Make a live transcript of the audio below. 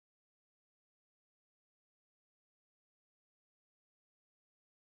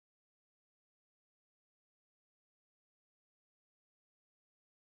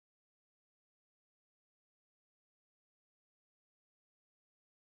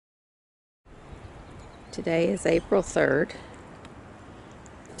Today is April 3rd.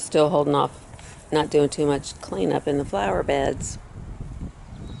 Still holding off, not doing too much cleanup in the flower beds.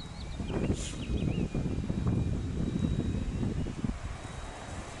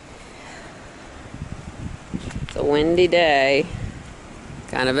 It's a windy day.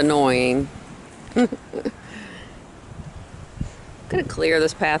 Kind of annoying. Gonna clear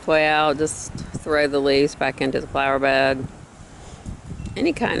this pathway out, just throw the leaves back into the flower bed.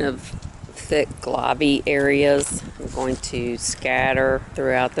 Any kind of thick globby areas I'm going to scatter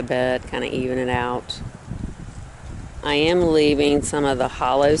throughout the bed, kind of even it out. I am leaving some of the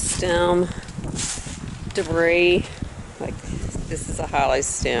hollow stem debris, like this is a hollow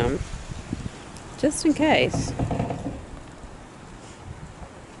stem, just in case.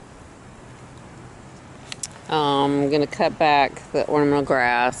 I'm going to cut back the ornamental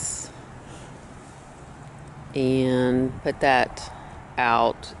grass and put that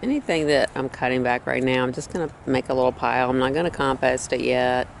out. Anything that I'm cutting back right now, I'm just going to make a little pile. I'm not going to compost it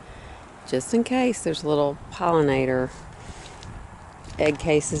yet, just in case there's little pollinator egg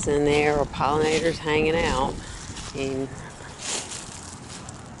cases in there or pollinators hanging out. And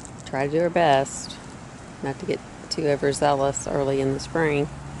try to do our best not to get too overzealous early in the spring.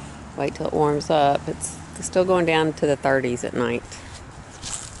 Wait till it warms up. It's still going down to the 30s at night.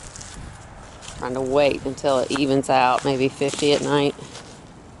 Trying to wait until it evens out, maybe 50 at night.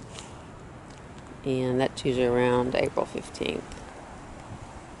 And that's usually around April 15th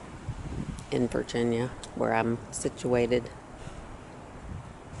in Virginia, where I'm situated.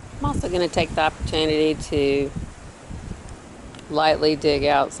 I'm also going to take the opportunity to lightly dig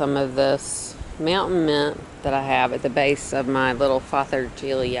out some of this mountain mint that I have at the base of my little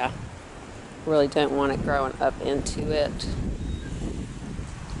Fothergilla. Really don't want it growing up into it.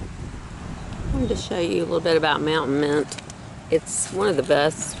 I wanted to show you a little bit about mountain mint. It's one of the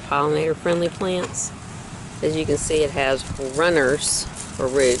best pollinator friendly plants. As you can see, it has runners for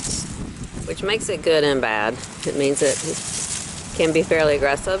roots, which makes it good and bad. It means it can be fairly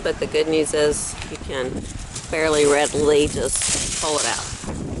aggressive, but the good news is you can fairly readily just pull it out.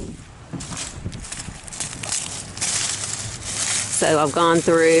 So I've gone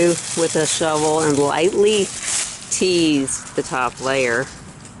through with a shovel and lightly teased the top layer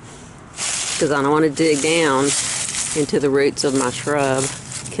because I don't want to dig down into the roots of my shrub,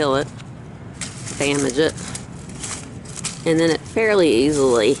 kill it, damage it, and then it fairly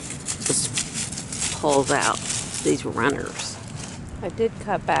easily just pulls out these runners. I did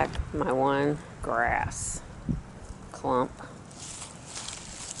cut back my one grass clump,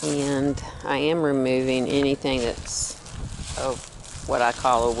 and I am removing anything that's what I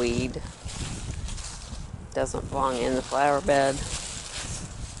call a weed. Doesn't belong in the flower bed.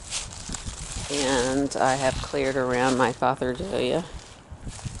 And I have cleared around my Fothergilla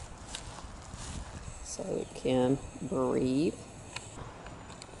so it can breathe.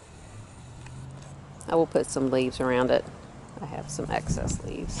 I will put some leaves around it. I have some excess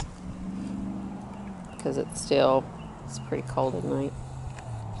leaves because it's pretty cold at night.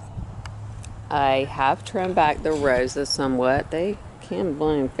 I have trimmed back the roses somewhat. They can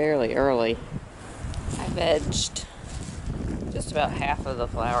bloom fairly early. I vegged just about half of the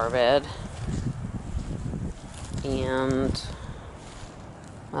flower bed. And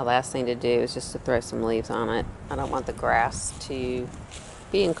my last thing to do is just to throw some leaves on it. I don't want the grass to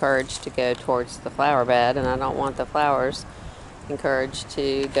be encouraged to go towards the flower bed, and I don't want the flowers encouraged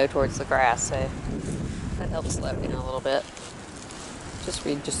to go towards the grass, so that helps slow it down a little bit. Just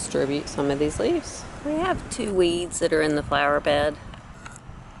redistribute some of these leaves. We have two weeds that are in the flower bed.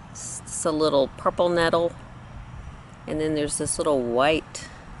 It's a little purple nettle, and then there's this little white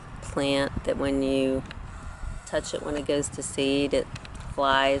plant that when you touch it when it goes to seed, it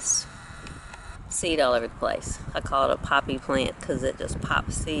flies seed all over the place. I call it a poppy plant because it just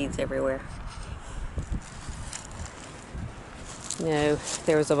pops seeds everywhere. You know,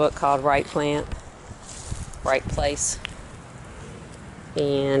 there was a book called Right Plant, Right Place.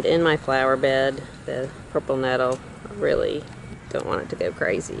 And in my flower bed, the purple nettle, I really don't want it to go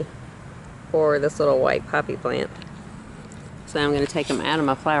crazy. Or this little white poppy plant. So I'm going to take them out of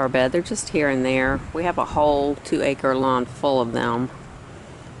my flower bed. They're just here and there. We have a whole 2-acre lawn full of them.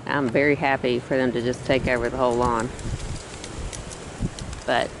 I'm very happy for them to just take over the whole lawn.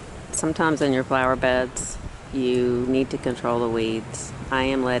 But sometimes in your flower beds, you need to control the weeds. I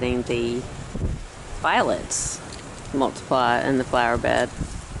am letting the violets multiply in the flower bed.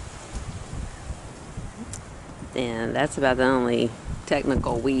 And that's about the only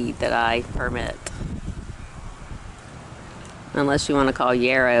technical weed that I permit. Unless you want to call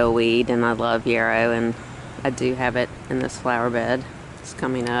yarrow a weed, and I love yarrow, and I do have it in this flower bed. It's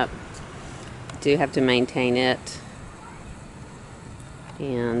coming up. do have to maintain it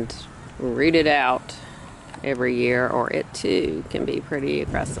and root it out every year, or it too can be pretty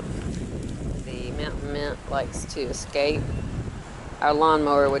aggressive. The mountain mint likes to escape. Our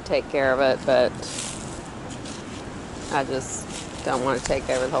lawnmower would take care of it, but I just don't want to take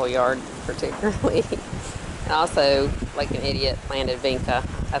over the whole yard particularly. And also, like an idiot, planted vinca.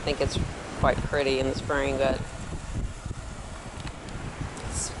 I think it's quite pretty in the spring, but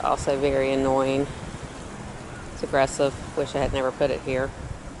it's also very annoying. It's aggressive. Wish I had never put it here.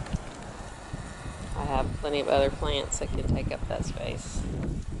 I have plenty of other plants that can take up that space.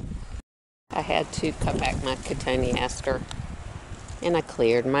 I had to cut back my cotoneaster, and I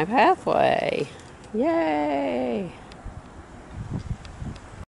cleared my pathway. Yay!